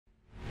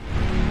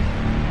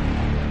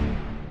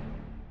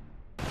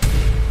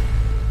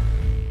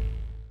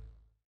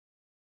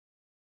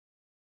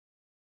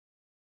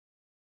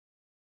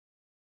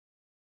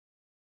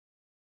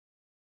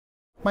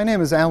My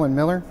name is Alan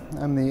Miller.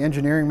 I'm the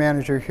engineering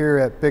manager here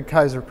at Big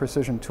KAISER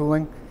Precision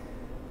Tooling.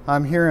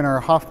 I'm here in our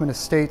Hoffman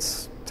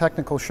Estates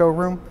technical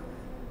showroom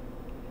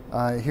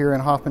here in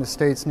Hoffman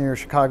Estates near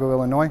Chicago,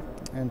 Illinois.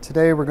 And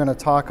today we're going to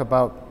talk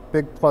about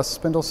Big Plus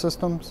spindle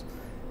systems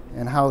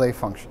and how they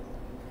function.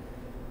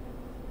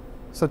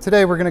 So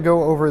today we're going to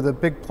go over the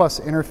Big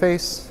Plus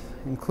interface,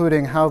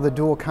 including how the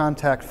dual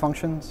contact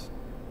functions,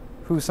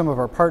 who some of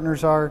our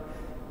partners are,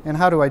 and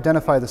how to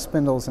identify the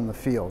spindles in the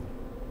field.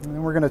 And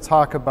then we're going to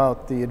talk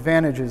about the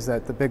advantages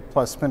that the Big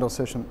Plus spindle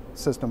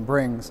system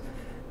brings,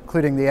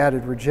 including the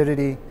added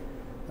rigidity,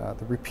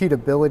 the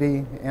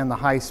repeatability, and the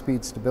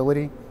high-speed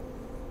stability.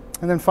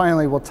 And then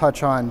finally, we'll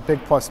touch on Big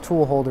Plus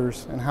tool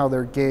holders and how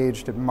they're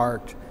gauged and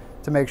marked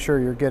to make sure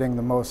you're getting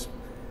the most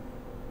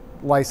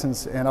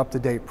licensed and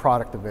up-to-date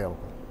product available.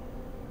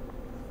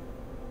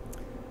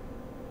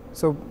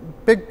 So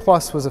Big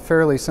Plus was a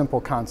fairly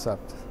simple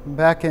concept.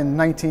 Back in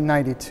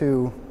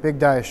 1992, Big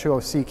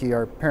DAISHOWA-Americas,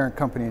 our parent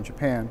company in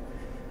Japan,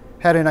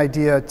 had an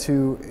idea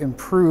to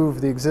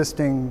improve the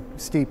existing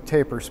steep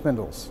taper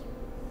spindles.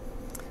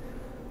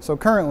 So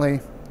currently,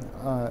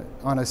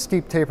 on a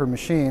steep taper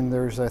machine,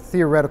 there's a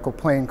theoretical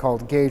plane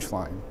called gauge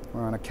line.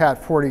 Or on a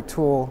Cat 40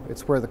 tool,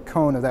 it's where the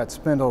cone of that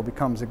spindle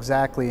becomes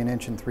exactly 1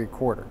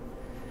 3/4 inches.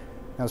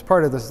 Now, as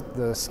part of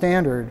the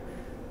standard,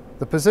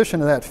 the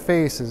position of that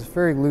face is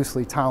very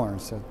loosely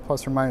toleranced,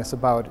 plus or minus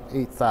about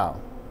 1/8 thou.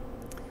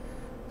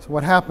 So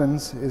what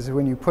happens is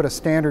when you put a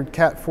standard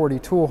Cat 40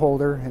 tool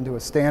holder into a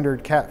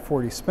standard Cat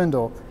 40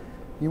 spindle,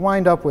 you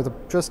wind up with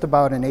just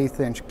about an 1/8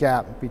 inch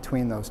gap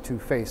between those two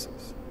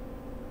faces.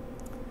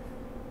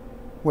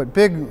 What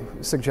Big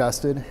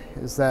suggested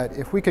is that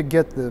if we could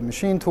get the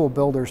machine tool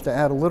builders to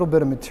add a little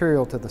bit of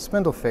material to the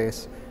spindle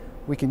face,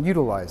 we can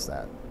utilize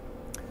that.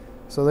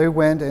 So they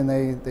went and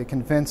they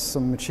convinced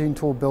some machine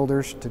tool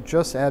builders to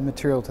just add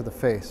material to the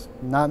face,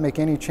 not make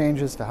any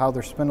changes to how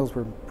their spindles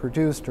were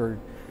produced or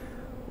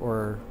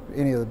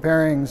any of the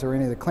bearings or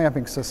any of the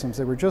clamping systems.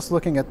 They were just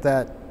looking at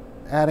that,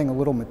 adding a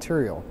little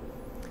material.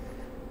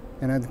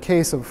 And in the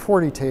case of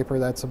 40 taper,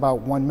 that's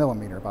about 1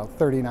 millimeter, about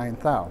 39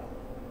 thou.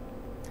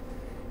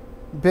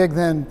 Big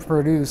then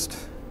produced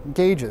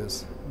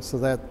gauges so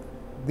that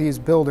these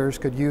builders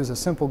could use a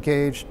simple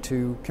gauge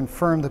to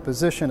confirm the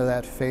position of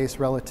that face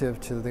relative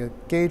to the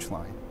gauge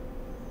line.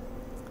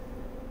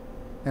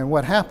 And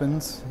what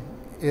happens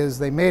is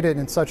they made it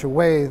in such a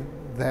way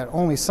that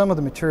only some of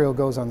the material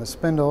goes on the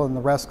spindle and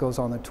the rest goes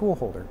on the tool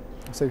holder.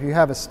 So if you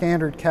have a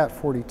standard Cat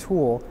 40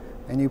 tool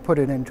and you put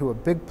it into a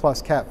Big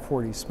Plus Cat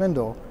 40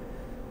 spindle,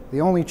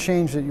 the only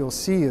change that you'll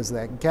see is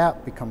that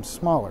gap becomes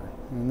smaller,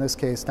 in this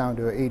case down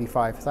to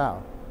 85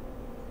 thou.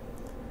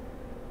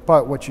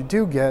 But what you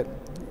do get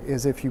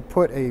is if you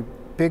put a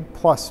Big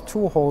Plus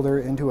tool holder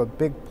into a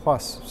Big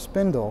Plus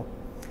spindle,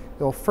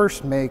 it'll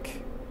first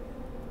make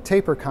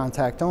taper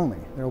contact only.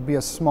 There will be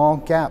a small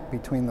gap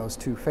between those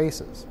two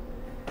faces.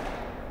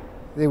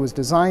 It was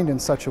designed in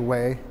such a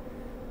way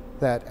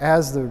that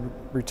as the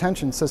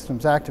retention system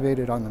is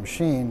activated on the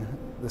machine,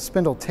 the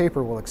spindle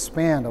taper will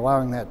expand,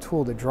 allowing that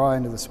tool to draw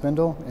into the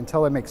spindle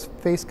until it makes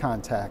face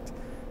contact,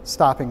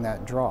 stopping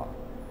that draw.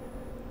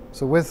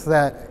 So with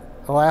that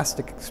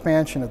elastic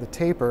expansion of the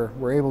taper,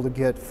 we're able to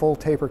get full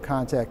taper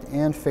contact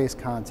and face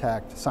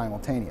contact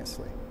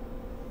simultaneously.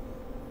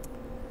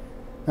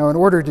 Now, in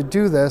order to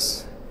do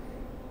this,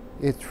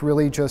 it's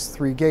really just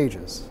 3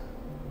 gauges.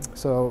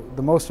 So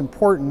the most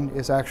important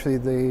is actually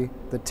the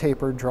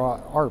taper draw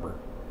arbor.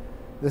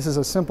 This is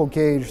a simple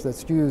gauge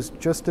that's used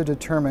just to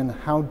determine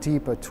how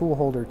deep a tool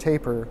holder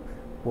taper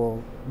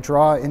will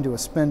draw into a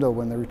spindle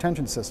when the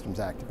retention system is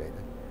activated.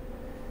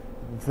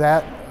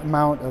 That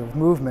amount of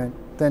movement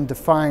then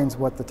defines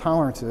what the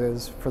tolerance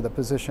is for the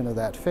position of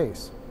that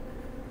face.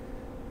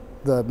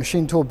 The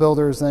machine tool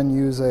builders then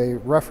use a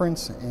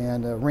reference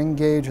and a ring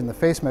gauge and the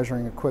face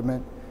measuring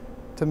equipment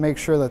to make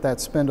sure that that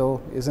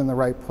spindle is in the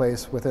right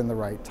place within the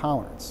right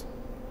tolerance.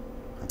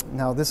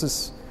 Now this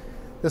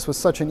was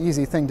such an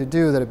easy thing to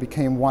do that it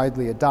became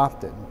widely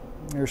adopted.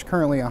 There's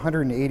currently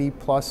 180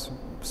 plus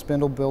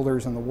spindle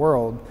builders in the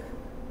world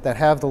that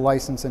have the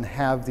license and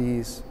have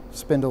these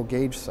spindle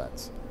gauge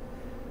sets.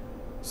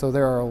 So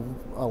there are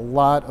a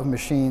lot of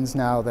machines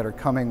now that are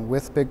coming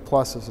with Big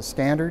Plus as a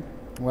standard,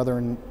 whether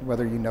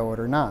you know it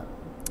or not.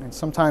 And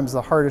sometimes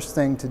the hardest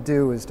thing to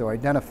do is to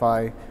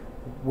identify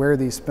where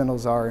these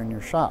spindles are in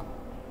your shop.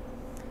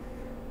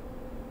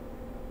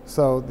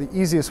 So the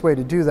easiest way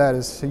to do that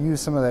is to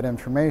use some of that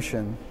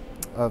information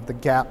of the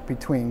gap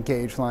between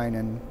gauge line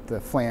and the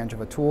flange of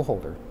a tool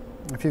holder.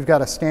 If you've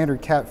got a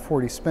standard Cat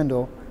 40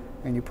 spindle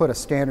and you put a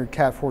standard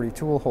Cat 40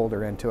 tool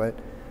holder into it,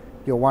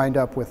 you'll wind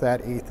up with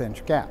that 1/8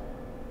 inch gap.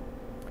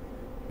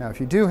 Now if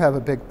you do have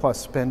a Big Plus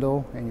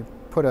spindle and you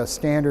put a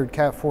standard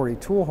Cat 40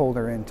 tool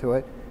holder into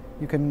it,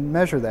 you can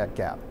measure that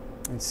gap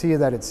and see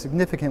that it's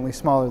significantly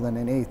smaller than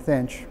an 1/8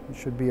 inch. It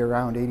should be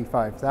around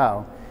 85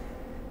 thou.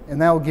 And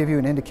that will give you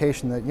an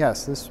indication that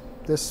yes,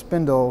 this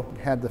spindle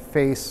had the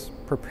face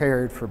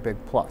prepared for Big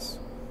Plus.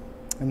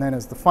 And then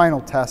as the final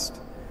test,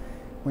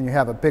 when you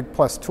have a Big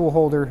Plus tool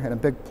holder and a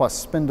Big Plus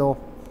spindle,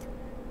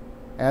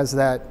 As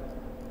that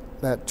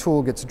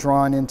tool gets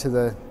drawn into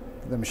the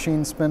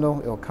machine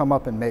spindle, it'll come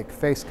up and make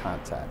face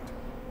contact.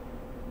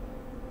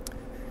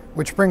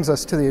 Which brings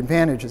us to the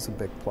advantages of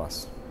Big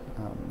Plus.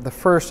 The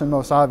first and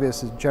most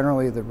obvious is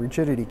generally the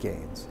rigidity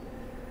gains.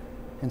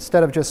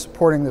 Instead of just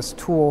supporting this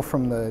tool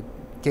from the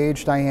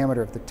gauge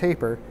diameter of the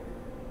taper,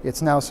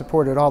 it's now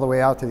supported all the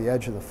way out to the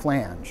edge of the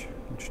flange,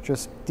 which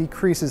just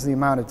decreases the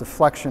amount of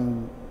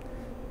deflection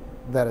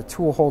that a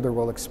tool holder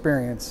will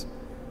experience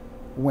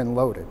when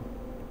loaded.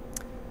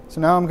 So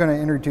now I'm going to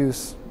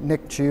introduce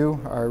Nick Jew,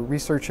 our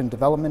research and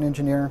development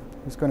engineer,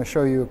 who's going to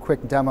show you a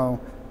quick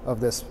demo of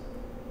this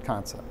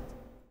concept.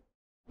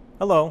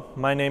 Hello,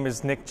 my name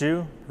is Nick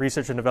Jew,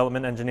 research and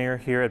development engineer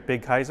here at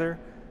Big KAISER.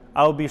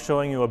 I will be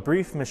showing you a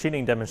brief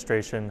machining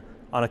demonstration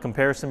on a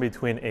comparison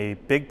between a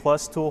Big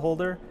Plus tool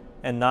holder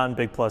and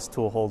non-Big Plus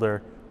tool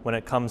holder when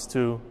it comes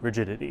to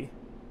rigidity.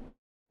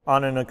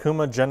 On an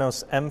Okuma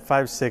Genos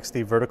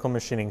M560 vertical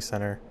machining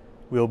center,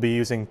 we will be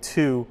using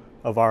two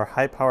of our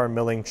high-power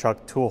milling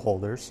chuck tool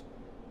holders,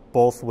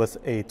 both with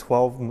a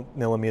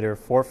 12mm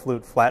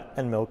 4-flute flat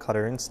end mill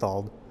cutter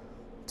installed,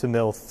 to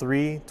mill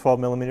three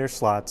 12mm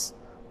slots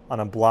on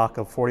a block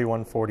of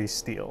 4140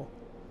 steel.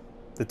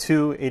 The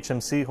two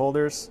HMC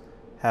holders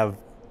have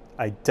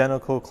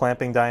identical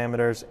clamping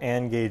diameters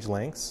and gauge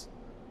lengths.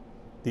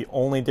 The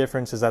only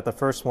difference is that the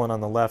first one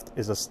on the left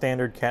is a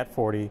standard Cat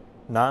 40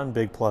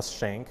 non-Big Plus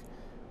shank,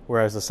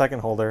 whereas the second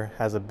holder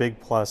has a Big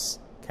Plus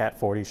Cat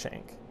 40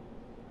 shank.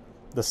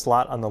 The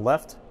slot on the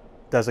left,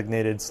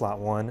 designated slot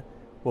 1,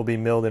 will be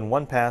milled in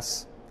one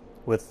pass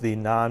with the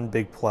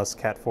non-Big Plus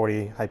Cat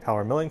 40 high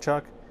power milling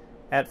chuck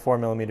at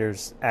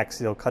 4mm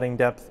axial cutting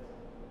depth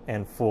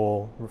and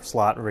full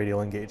slot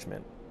radial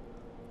engagement.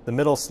 The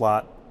middle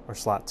slot, or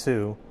slot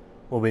 2,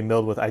 will be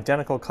milled with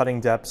identical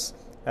cutting depths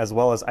as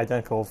well as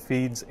identical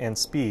feeds and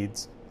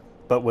speeds,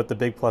 but with the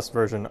Big Plus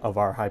version of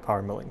our high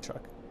power milling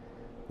chuck.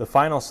 The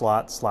final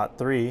slot, slot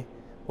 3,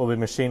 will be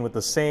machined with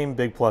the same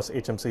Big Plus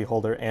HMC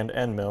holder and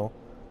end mill,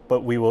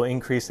 but we will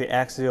increase the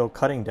axial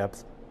cutting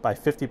depth by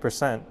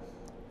 50%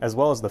 as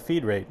well as the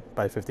feed rate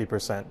by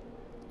 50%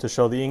 to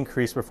show the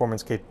increased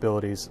performance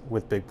capabilities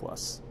with Big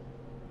Plus.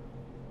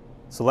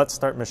 So let's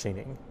start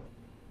machining.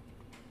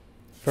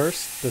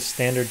 First, the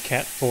standard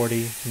Cat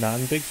 40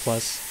 non-Big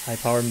Plus high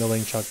power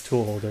milling chuck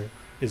tool holder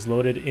is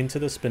loaded into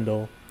the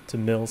spindle to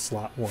mill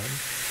slot 1.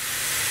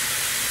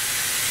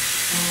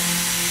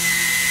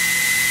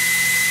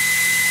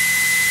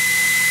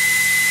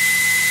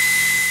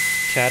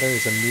 Chatter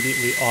is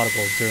immediately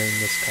audible during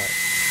this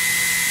cut.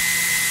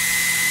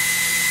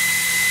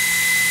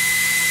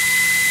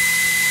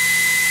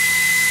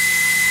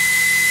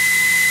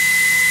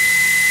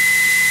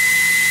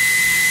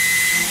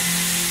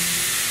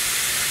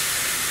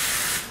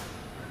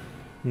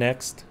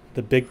 Next,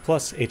 the Big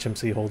Plus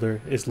HMC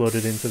holder is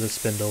loaded into the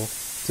spindle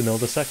to mill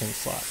the second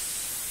slot.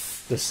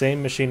 The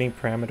same machining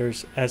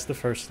parameters as the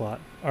first slot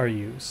are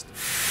used.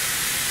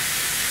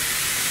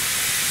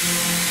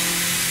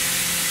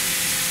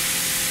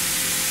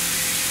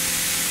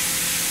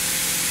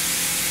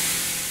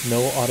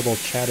 No audible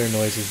chatter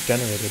noise is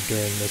generated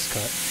during this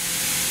cut.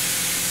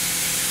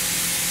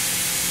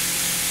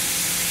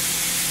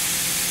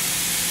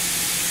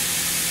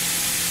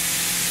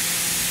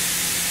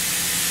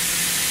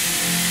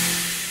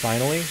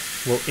 Finally,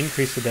 we'll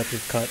increase the depth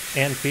of cut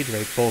and feed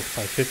rate both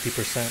by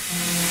 50%.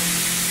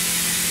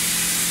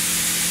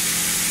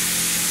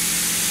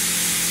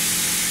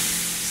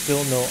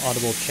 Still no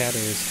audible chatter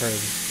is heard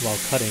while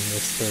cutting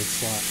this third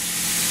slot.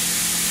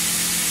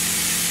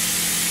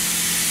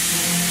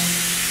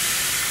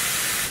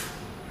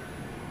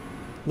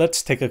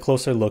 Let's take a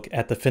closer look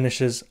at the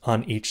finishes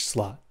on each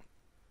slot.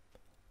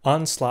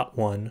 On slot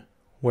 1,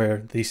 where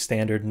the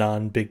standard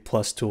non-Big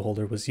Plus tool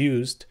holder was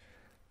used,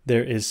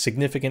 there is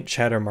significant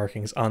chatter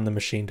markings on the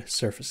machined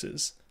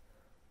surfaces.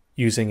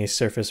 Using a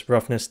surface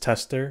roughness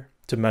tester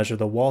to measure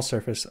the wall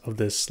surface of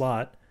this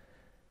slot,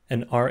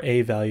 an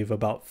RA value of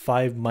about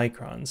 5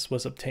 microns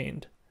was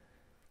obtained.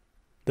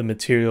 The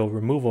material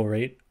removal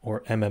rate,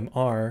 or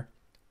MMR,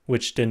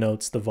 which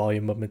denotes the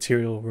volume of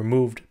material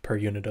removed per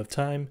unit of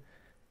time,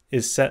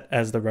 is set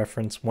as the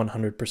reference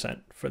 100%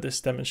 for this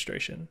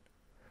demonstration.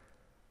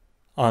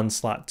 On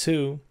slot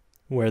 2,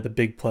 where the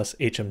Big Plus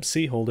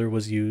HMC holder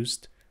was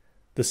used,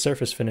 the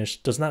surface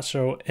finish does not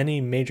show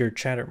any major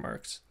chatter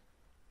marks.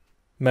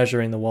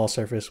 Measuring the wall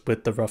surface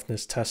with the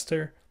roughness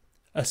tester,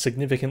 a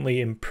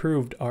significantly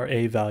improved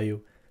RA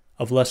value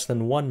of less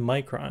than 1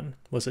 micron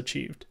was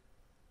achieved.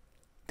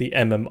 The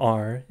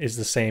MMR is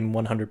the same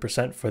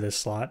 100% for this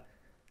slot,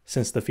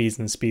 since the feeds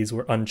and speeds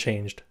were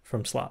unchanged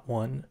from slot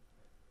 1.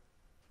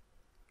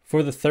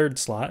 For the third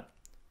slot,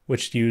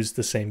 which used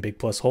the same Big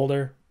Plus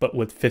holder, but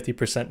with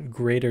 50%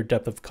 greater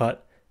depth of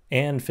cut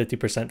and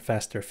 50%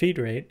 faster feed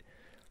rate,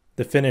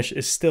 the finish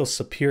is still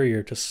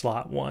superior to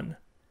slot 1.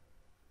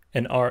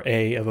 An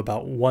RA of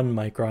about 1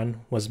 micron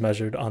was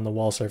measured on the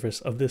wall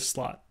surface of this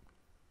slot.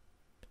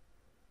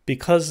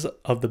 Because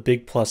of the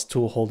Big Plus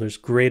tool holder's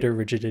greater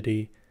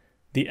rigidity,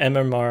 the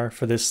MMR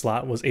for this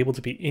slot was able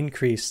to be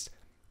increased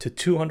to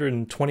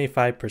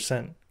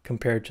 225%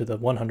 compared to the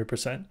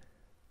 100%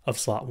 of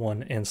slot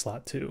 1 and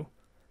slot 2,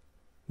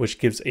 which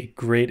gives a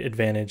great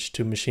advantage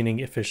to machining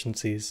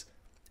efficiencies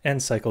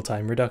and cycle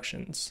time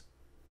reductions.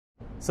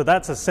 So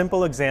that's a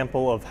simple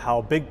example of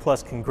how Big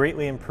Plus can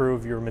greatly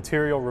improve your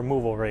material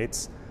removal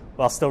rates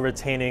while still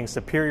retaining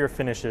superior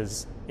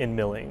finishes in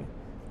milling,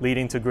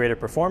 leading to greater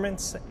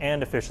performance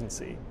and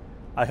efficiency.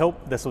 I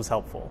hope this was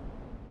helpful.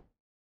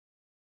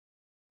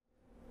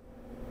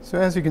 So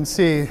as you can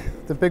see,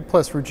 the Big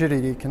Plus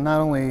rigidity can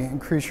not only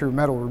increase your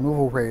metal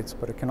removal rates,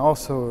 but it can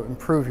also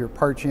improve your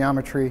part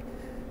geometry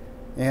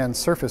and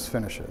surface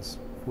finishes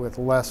with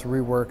less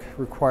rework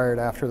required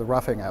after the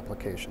roughing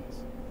applications.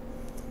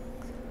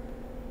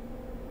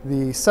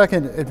 The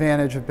second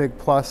advantage of Big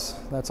Plus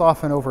that's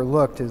often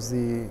overlooked is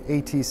the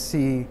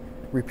ATC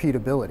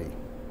repeatability.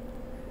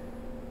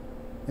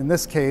 In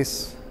this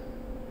case,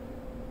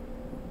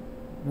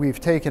 we've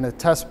taken a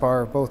test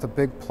bar of both a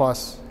Big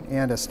Plus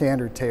and a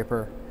standard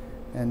taper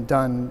and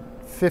done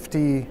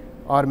 50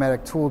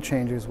 automatic tool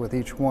changes with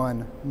each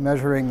one,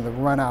 measuring the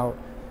run out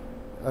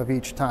of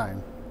each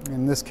time.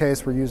 In this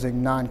case, we're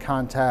using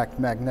non-contact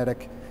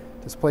magnetic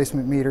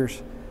displacement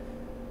meters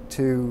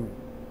to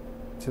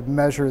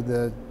measure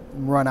the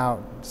run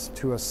out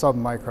to a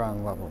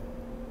sub-micron level.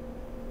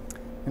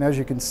 And as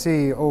you can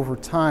see, over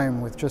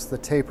time, with just the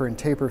taper and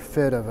taper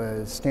fit of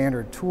a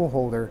standard tool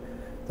holder,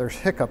 there's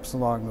hiccups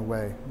along the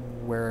way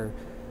where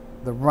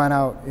the run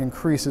out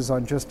increases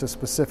on just a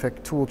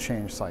specific tool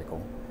change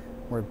cycle.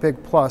 Where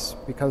Big Plus,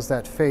 because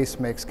that face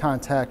makes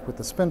contact with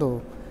the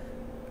spindle,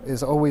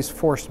 is always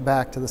forced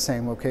back to the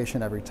same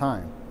location every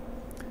time.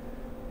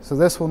 So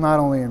this will not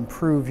only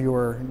improve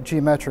your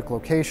geometric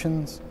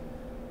locations,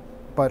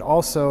 but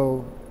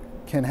also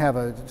can have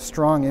a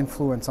strong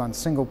influence on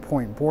single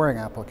point boring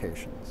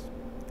applications.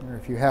 Or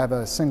if you have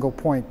a single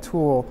point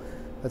tool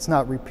that's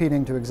not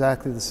repeating to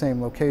exactly the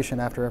same location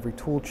after every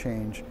tool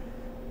change,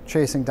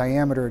 chasing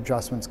diameter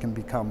adjustments can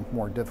become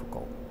more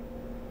difficult.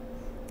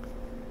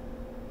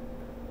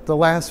 The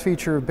last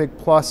feature of Big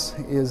Plus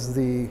is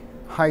the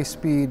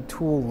high-speed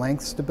tool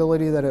length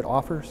stability that it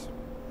offers.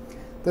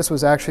 This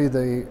was actually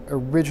the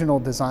original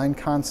design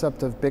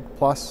concept of Big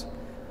Plus,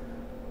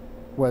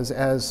 was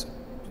as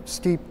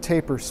steep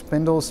taper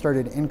spindles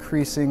started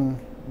increasing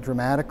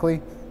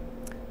dramatically,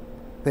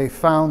 they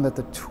found that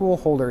the tool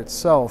holder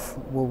itself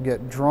will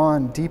get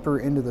drawn deeper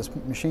into the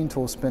machine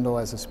tool spindle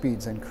as the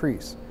speeds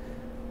increase.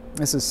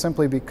 This is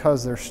simply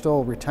because there's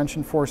still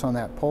retention force on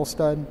that pull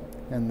stud,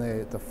 and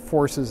the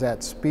forces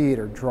at speed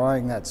are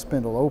drawing that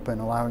spindle open,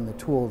 allowing the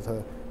tool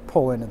to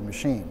pull into the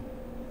machine.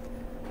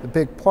 The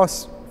Big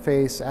Plus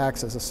face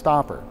acts as a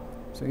stopper.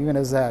 So even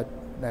as that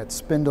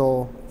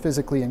spindle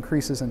physically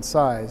increases in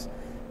size,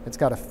 it's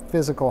got a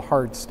physical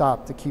hard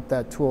stop to keep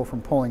that tool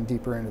from pulling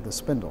deeper into the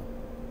spindle.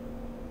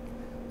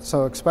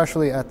 So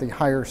especially at the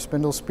higher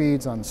spindle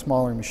speeds on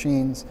smaller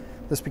machines,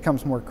 this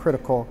becomes more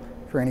critical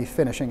for any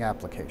finishing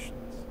applications.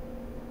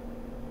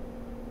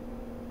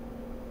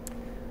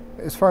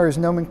 As far as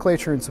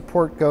nomenclature and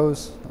support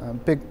goes,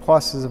 Big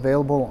Plus is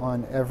available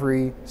on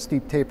every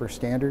steep taper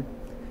standard,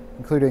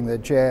 including the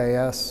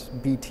JIS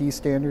BT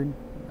standard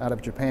out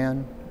of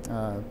Japan,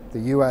 the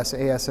US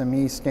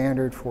ASME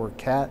standard for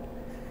CAT,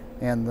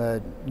 and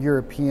the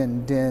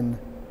European DIN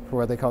for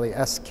what they call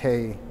the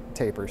SK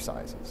taper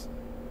sizes.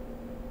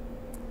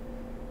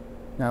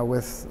 Now,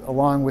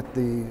 along with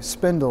the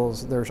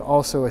spindles, there's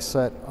also a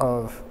set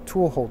of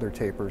tool holder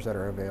tapers that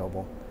are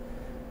available.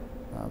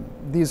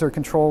 These are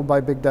controlled by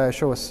Big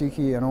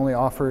DAISHOWA-Americas and only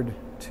offered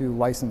to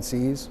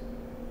licensees.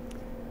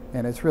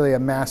 And it's really a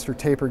master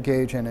taper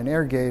gauge and an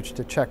air gauge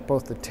to check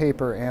both the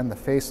taper and the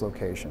face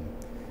location.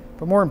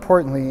 But more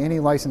importantly, any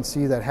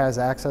licensee that has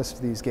access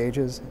to these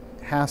gauges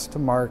has to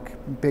mark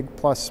Big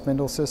Plus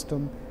spindle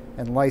system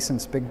and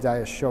license Big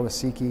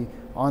DAISHOWA-Americas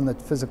on the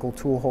physical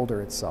tool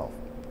holder itself.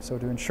 So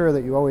to ensure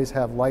that you always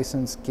have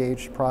licensed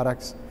gauged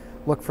products,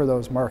 look for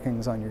those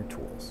markings on your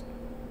tools.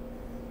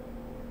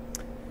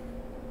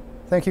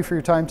 Thank you for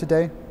your time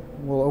today.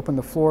 We'll open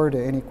the floor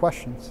to any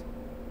questions.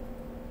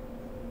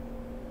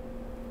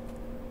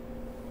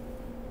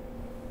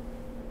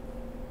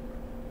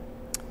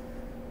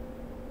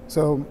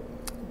 So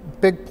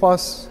Big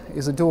Plus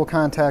is a dual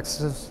contact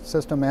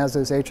system, as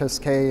is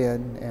HSK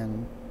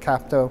and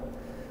Capto.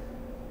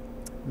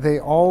 They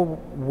all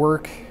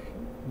work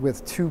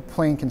with two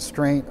plane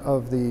constraint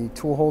of the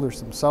tool holders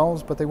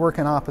themselves, but they work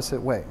in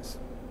opposite ways.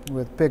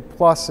 With Big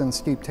Plus and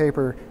steep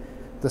taper,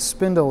 the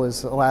spindle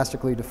is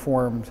elastically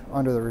deformed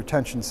under the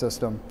retention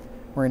system,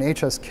 where in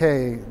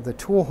HSK, the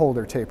tool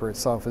holder taper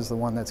itself is the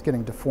one that's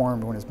getting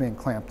deformed when it's being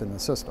clamped in the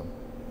system.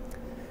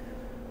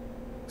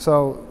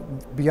 So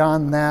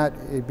beyond that,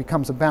 it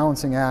becomes a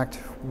balancing act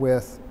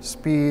with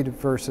speed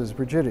versus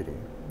rigidity.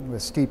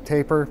 With steep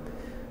taper,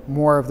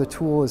 more of the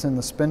tool is in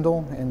the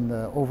spindle, and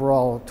the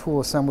overall tool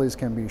assemblies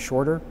can be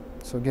shorter.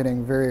 So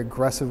getting very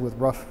aggressive with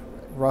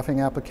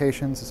roughing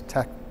applications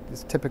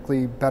is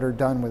typically better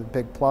done with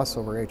Big Plus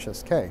over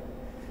HSK.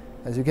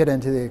 As you get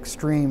into the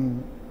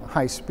extreme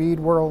high speed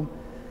world,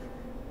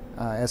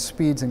 As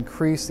speeds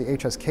increase, the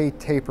HSK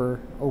taper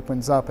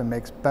opens up and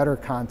makes better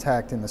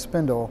contact in the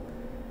spindle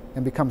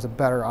and becomes a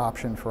better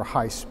option for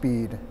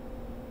high-speed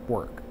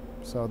work.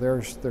 So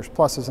there's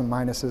pluses and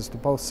minuses to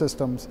both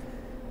systems,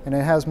 and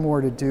it has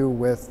more to do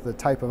with the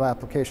type of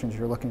applications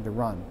you're looking to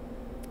run.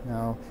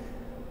 Now,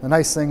 the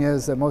nice thing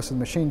is that most of the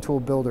machine tool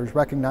builders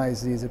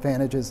recognize these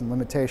advantages and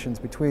limitations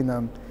between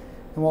them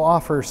and will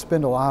offer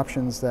spindle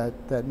options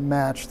that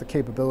match the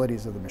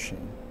capabilities of the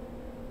machine.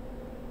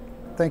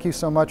 Thank you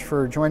so much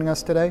for joining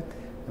us today,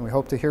 and we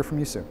hope to hear from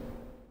you soon.